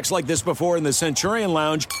anyone relax like this before in the Centurion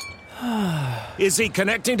Lounge. Is he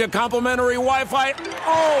connecting to complimentary Wi-Fi?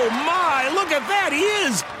 Oh, my! Look at that! He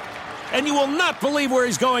is! And you will not believe where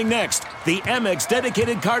he's going next. The Amex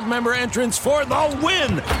dedicated card member entrance for the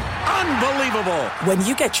win! Unbelievable! When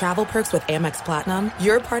you get travel perks with Amex Platinum,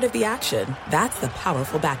 you're part of the action. That's the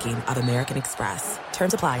powerful backing of American Express.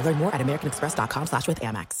 Terms apply. Learn more at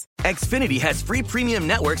americanexpress.com/withAmex. Xfinity has free premium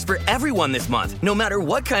networks for everyone this month, no matter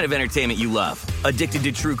what kind of entertainment you love. Addicted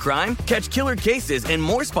to true crime? Catch killer cases and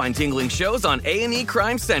more spine-tingling shows on A&E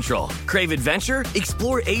Crime Central. Crave adventure?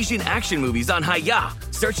 Explore Asian action movies on Hi-YAH.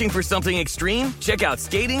 Searching for something extreme? Check out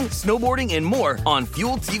skating, snowboarding, and more on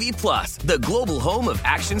Fuel TV Plus, the global home of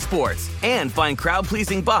action sports. And find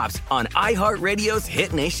crowd-pleasing bops on iHeartRadio's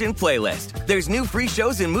Hit Nation playlist. There's new free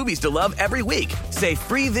shows and movies to love every week. Say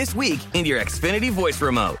free this week in your Xfinity voice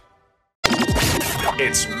remote.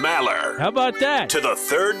 It's Maller. How about that? To the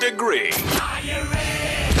third degree.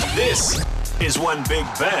 This is when Big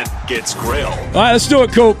Ben gets grilled. All right, let's do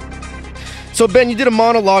it, Coop. So, Ben, you did a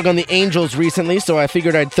monologue on the Angels recently, so I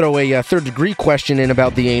figured I'd throw a third-degree question in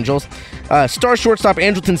about the Angels. Star shortstop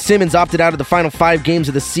Andrelton Simmons opted out of the final 5 games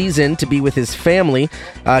of the season to be with his family.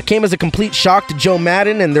 Came as a complete shock to Joe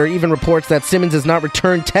Maddon, and there are even reports that Simmons has not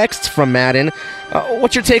returned texts from Maddon.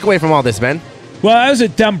 What's your takeaway from all this, Ben? Well, that was a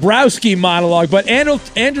Dombrowski monologue, but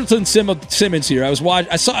Andrelton Simmons here.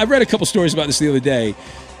 I read a couple stories about this the other day.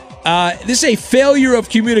 This is a failure of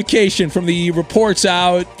communication from the reports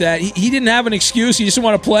out that he didn't have an excuse. He just didn't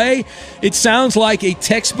want to play. It sounds like a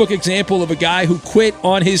textbook example of a guy who quit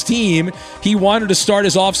on his team. He wanted to start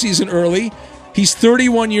his offseason early. He's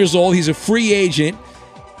 31 years old. He's a free agent.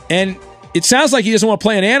 And it sounds like he doesn't want to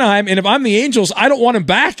play in Anaheim. And if I'm the Angels, I don't want him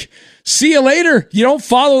back. See you later. You don't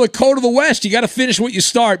follow the code of the West. You got to finish what you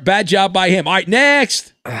start. Bad job by him. All right,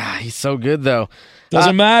 next. He's so good, though.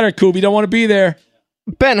 Doesn't matter, Coop. You don't want to be there.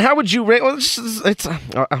 Ben, how would you rate... Well,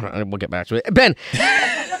 we'll get back to it. Ben,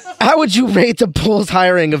 how would you rate the Bulls'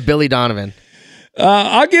 hiring of Billy Donovan?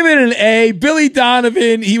 I'll give it an A. Billy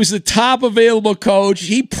Donovan, he was the top available coach.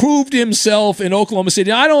 He proved himself in Oklahoma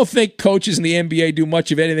City. Now, I don't think coaches in the NBA do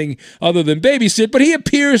much of anything other than babysit, but he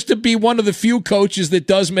appears to be one of the few coaches that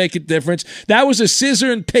does make a difference. That was a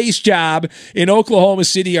scissor and paste job in Oklahoma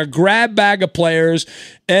City, a grab bag of players,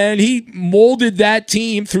 and he molded that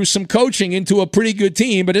team through some coaching into a pretty good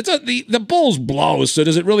team. But the Bulls blow, so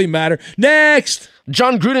does it really matter? Next!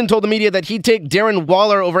 John Gruden told the media that he'd take Darren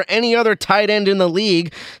Waller over any other tight end in the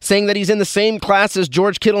league, saying that he's in the same class as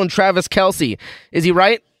George Kittle and Travis Kelce. Is he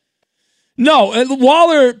right? No,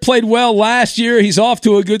 Waller played well last year. He's off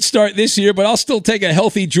to a good start this year, but I'll still take a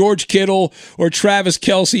healthy George Kittle or Travis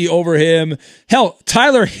Kelce over him. Hell,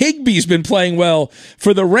 Tyler Higbee's been playing well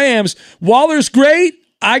for the Rams. Waller's great.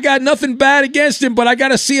 I got nothing bad against him, but I got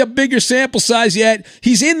to see a bigger sample size yet.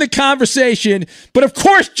 He's in the conversation, but of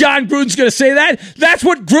course John Gruden's going to say that. That's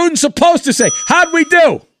what Gruden's supposed to say. How'd we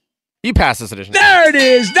do? You passed this edition. There it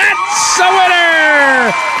is. That's a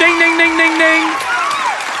winner. Ding, ding, ding, ding, ding.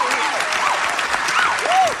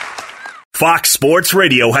 Fox Sports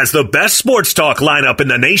Radio has the best sports talk lineup in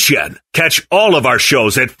the nation. Catch all of our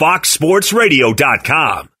shows at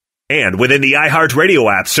foxsportsradio.com. And within the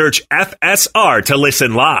iHeartRadio app, search FSR to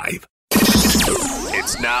listen live.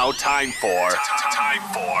 It's now time for...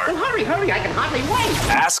 Well, hurry, I can hardly wait.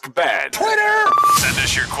 Ask Ben. Twitter! Send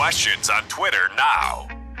us your questions on Twitter now.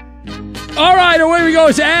 All right, away we go.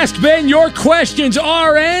 It's Ask Ben. Your questions,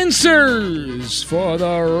 our answers. For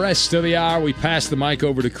the rest of the hour, we pass the mic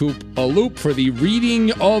over to Coop Loop for the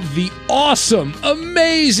reading of the awesome,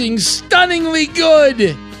 amazing, stunningly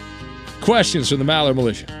good questions from the Maller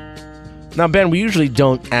Militia. Now, Ben, we usually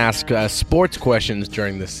don't ask sports questions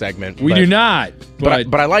during this segment. We do not.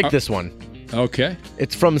 But I like this one. Okay.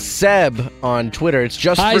 It's from Seb on Twitter.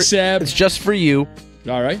 Hi, Seb. It's just for you.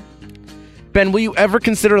 All right. Ben, will you ever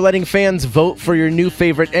consider letting fans vote for your new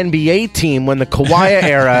favorite NBA team when the Kawhi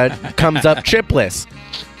era comes up chipless?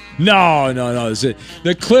 No.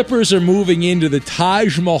 The Clippers are moving into the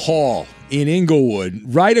Taj Mahal in Inglewood,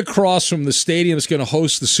 right across from the stadium that's going to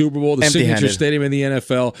host the Super Bowl, the signature stadium in the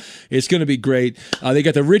NFL. It's going to be great. They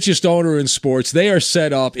got the richest owner in sports. They are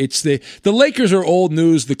set up. It's the Lakers are old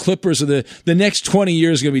news. The Clippers are the next 20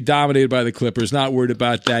 years are going to be dominated by the Clippers. Not worried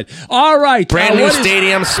about that. All right. Brand new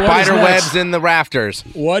stadium, spider webs in the rafters.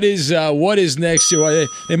 What is next?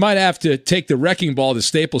 They might have to take the wrecking ball to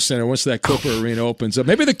Staples Center once that Clipper arena opens up.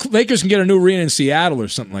 Maybe the Lakers can get a new arena in Seattle or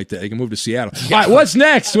something like that. They can move to Seattle. All right, what's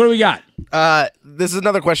next? What do we got? This is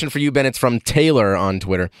another question for you, Ben. It's from Taylor on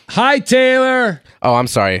Twitter. Hi, Taylor. Oh, I'm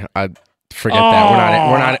sorry. Forget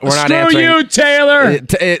that. We're not answering. Screw you, Taylor.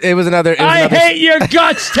 It was another. I hate your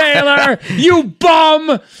guts, Taylor. You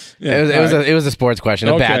bum. Yeah, it was a sports question,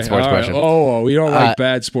 a bad sports question. Oh, we don't like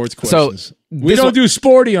bad sports questions. So we don't do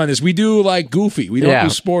sporty on this. We do like goofy. We don't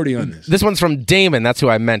do sporty on this. This one's from Damon. That's who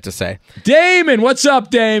I meant to say. Damon, what's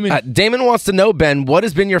up, Damon? Damon wants to know, Ben, what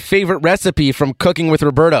has been your favorite recipe from Cooking with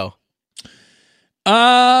Roberto?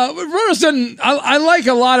 Roberto's done. I like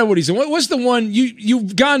a lot of what he's done. What's the one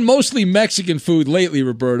you've gone mostly Mexican food lately,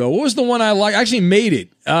 Roberto? What was the one I like? I actually made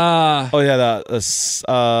it. The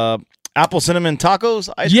apple cinnamon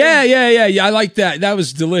tacos. Yeah. I like that. That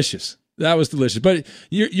was delicious. But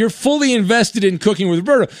you're fully invested in Cooking with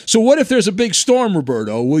Roberto. So what if there's a big storm,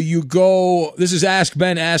 Roberto? Will you go? This is Ask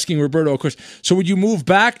Ben asking Roberto a question. So would you move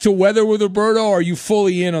back to Weather with Roberto, or are you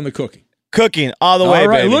fully in on the cooking? Cooking all the way, all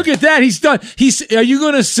right, baby. Look at that. He's done. Are you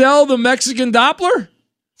going to sell the Mexican Doppler?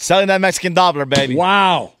 Selling that Mexican Doppler, baby.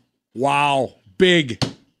 Wow. Big.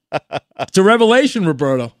 It's a revelation,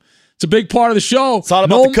 Roberto. It's a big part of the show. It's all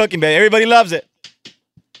about the cooking, baby. Everybody loves it.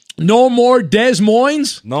 No more Des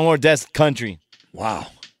Moines? No more Des Country. Wow.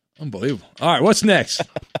 Unbelievable. All right, what's next?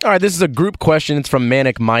 All right, this is a group question. It's from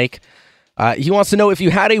Manic Mike. He wants to know, if you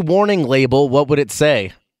had a warning label, what would it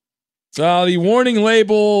say? The warning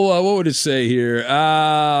label, what would it say here?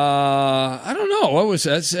 I don't know. What was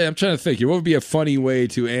that say? I'm trying to think here. What would be a funny way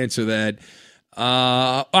to answer that?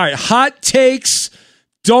 All right, hot takes,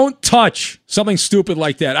 don't touch. Something stupid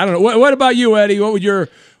like that. I don't know. What about you, Eddie? What would your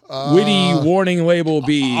witty warning label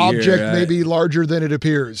be? Object may be larger than it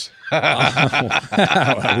appears.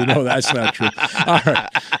 Well, we know that's not true. All right.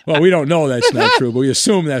 Well, we don't know that's not true, but we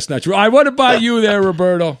assume that's not true. All right, what about you there,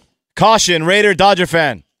 Roberto? Caution, Raider Dodger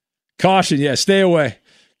fan. Caution, yeah, stay away.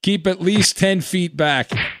 Keep at least 10 feet back.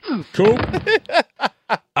 Cool?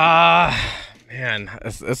 Man,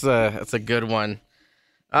 it's a good one.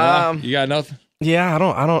 You got nothing? Yeah,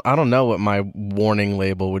 I don't know what my warning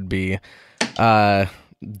label would be.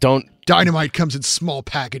 Dynamite comes in small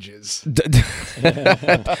packages.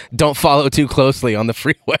 Don't follow too closely on the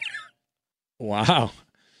freeway. Wow.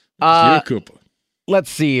 Your Cooper. Let's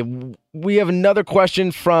see. We have another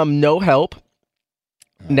question from No Help.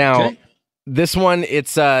 Now, this one,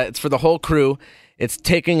 it's for the whole crew. It's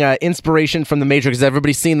taking inspiration from The Matrix. Has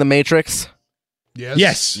everybody seen The Matrix?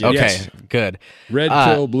 Yes. Okay, yes. Good. Red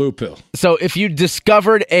pill, blue pill. So if you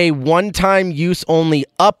discovered a one-time use only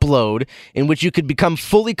upload in which you could become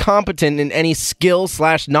fully competent in any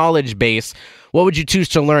skill/knowledge base, what would you choose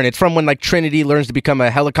to learn? It's from when like Trinity learns to become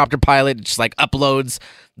a helicopter pilot, it just like uploads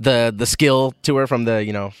the skill to her from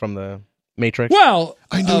the Matrix. Well,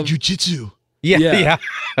 I know jujitsu. Yeah.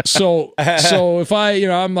 So if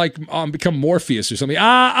I'm become Morpheus or something,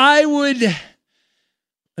 I would.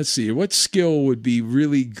 Let's see, what skill would be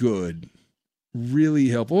really good, really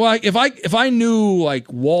helpful? Well, like if I knew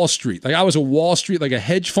like Wall Street, like I was a Wall Street, like a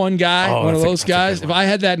hedge fund guy, one of those guys. If I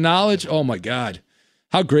had that knowledge, oh my God,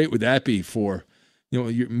 how great would that be for,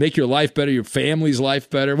 make your life better, your family's life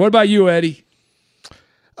better. What about you, Eddie?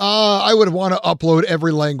 I would want to upload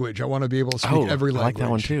every language. I want to be able to speak every language. I like that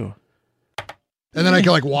one too. And then I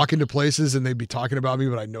could like walk into places and they'd be talking about me,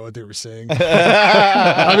 but I know what they were saying.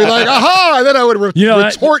 I'd be like, aha! And then I would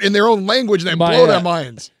retort in their own language and then blow their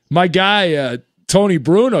minds. My guy, Tony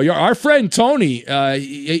Bruno, our friend Tony,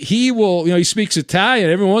 he will, he speaks Italian.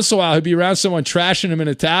 Every once in a while, he'll be around someone trashing him in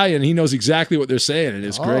Italian, and he knows exactly what they're saying, and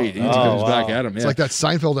it's great. He comes back at him. It's like that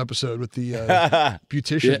Seinfeld episode with the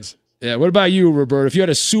beauticians. Yeah, what about you, Roberto? If you had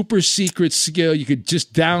a super secret skill, you could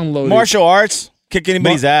just download Martial arts. Kick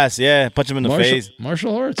anybody's ass. Yeah, punch him in the face.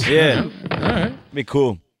 Martial arts? Yeah. All right. Be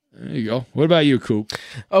cool. There you go. What about you, Coop?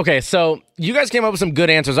 Okay, so you guys came up with some good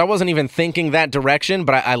answers. I wasn't even thinking that direction,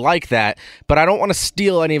 but I like that. But I don't want to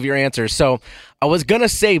steal any of your answers. So I was gonna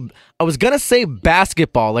say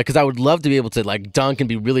basketball, like, because I would love to be able to like dunk and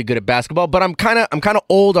be really good at basketball. But I'm kind of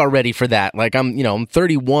old already for that. Like I'm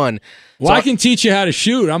 31. Well, so I can teach you how to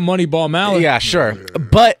shoot. I'm Moneyball Mallet. Yeah, sure.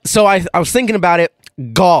 But so I was thinking about it.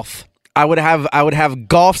 Golf. I would have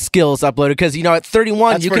golf skills uploaded because at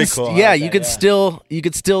 31 that's you can cool. you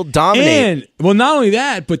could still dominate. And well, not only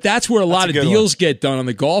that, but that's where a lot of deals get done on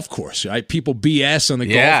the golf course. Right? People BS on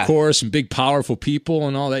the golf course and big powerful people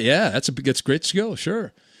and all that. Yeah, that's a great skill.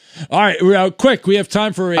 Sure. All right, quick. We have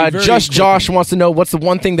time for a very Just quick Josh wants to know what's the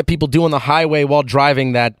one thing that people do on the highway while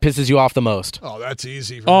driving that pisses you off the most. Oh, that's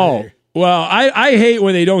easy for me. Well, I hate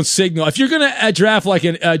when they don't signal. If you're going to drive like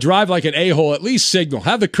an a-hole, at least signal.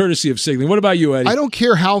 Have the courtesy of signaling. What about you, Eddie? I don't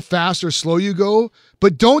care how fast or slow you go,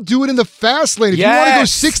 but don't do it in the fast lane. If you want to go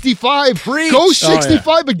 65, go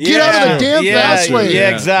 65, but get out of the damn fast lane. Yeah,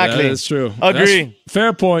 exactly. That's true. Agree.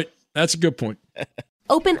 Fair point. That's a good point.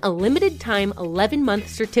 Open a limited-time 11-month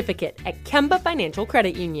certificate at Kemba Financial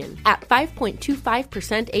Credit Union. At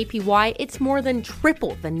 5.25% APY, it's more than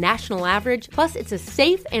triple the national average, plus it's a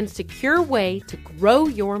safe and secure way to grow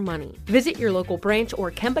your money. Visit your local branch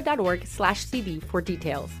or kemba.org/CD for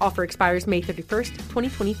details. Offer expires May 31st,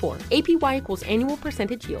 2024. APY equals annual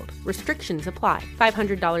percentage yield. Restrictions apply.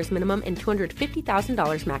 $500 minimum and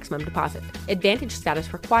 $250,000 maximum deposit. Advantage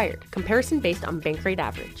status required. Comparison based on bank rate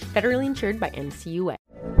average. Federally insured by NCUA.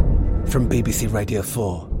 From BBC Radio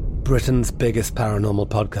 4, Britain's biggest paranormal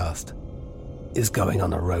podcast is going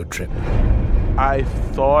on a road trip. I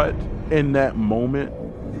thought in that moment,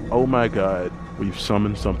 oh my God, we've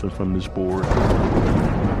summoned something from this board.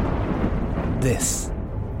 This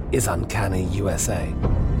is Uncanny USA.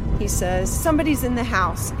 He says, somebody's in the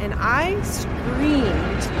house, and I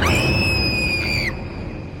screamed.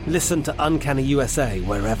 Listen to Uncanny USA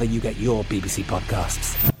wherever you get your BBC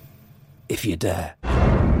podcasts, if you dare.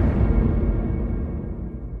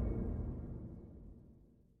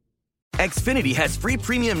 Xfinity has free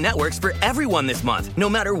premium networks for everyone this month, no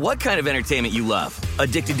matter what kind of entertainment you love.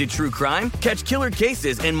 Addicted to true crime? Catch killer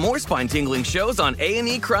cases and more spine-tingling shows on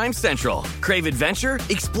A&E Crime Central. Crave adventure?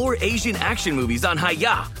 Explore Asian action movies on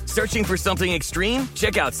Hi-Ya. Searching for something extreme?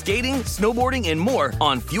 Check out skating, snowboarding, and more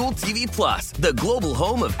on Fuel TV Plus, the global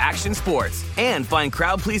home of action sports. And find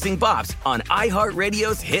crowd-pleasing bops on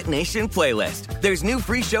iHeartRadio's Hit Nation playlist. There's new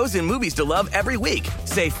free shows and movies to love every week.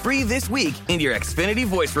 Say free this week in your Xfinity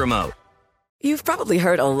voice remote. You've probably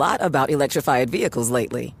heard a lot about electrified vehicles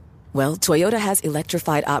lately. Well, Toyota has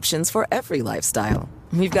electrified options for every lifestyle.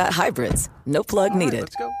 We've got hybrids, no plug needed.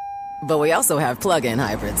 Let's go. But we also have plug-in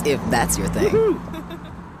hybrids, if that's your thing.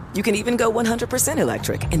 You can even go 100%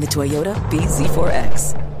 electric in the Toyota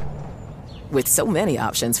BZ4X. With so many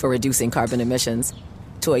options for reducing carbon emissions,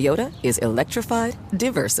 Toyota is electrified,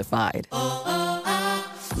 diversified.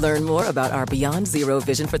 Learn more about our Beyond Zero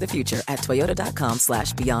vision for the future at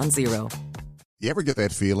toyota.com/beyondzero. You ever get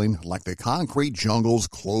that feeling like the concrete jungle's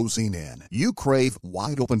closing in? You crave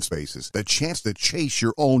wide open spaces, the chance to chase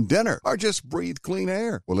your own dinner, or just breathe clean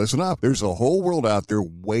air. Well, listen up. There's a whole world out there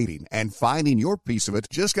waiting, and finding your piece of it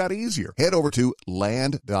just got easier. Head over to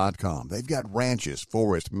Land.com. They've got ranches,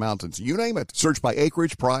 forests, mountains, you name it. Search by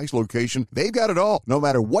acreage, price, location. They've got it all. No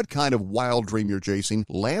matter what kind of wild dream you're chasing,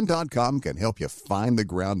 Land.com can help you find the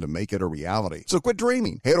ground to make it a reality. So quit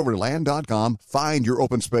dreaming. Head over to Land.com, find your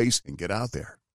open space, and get out there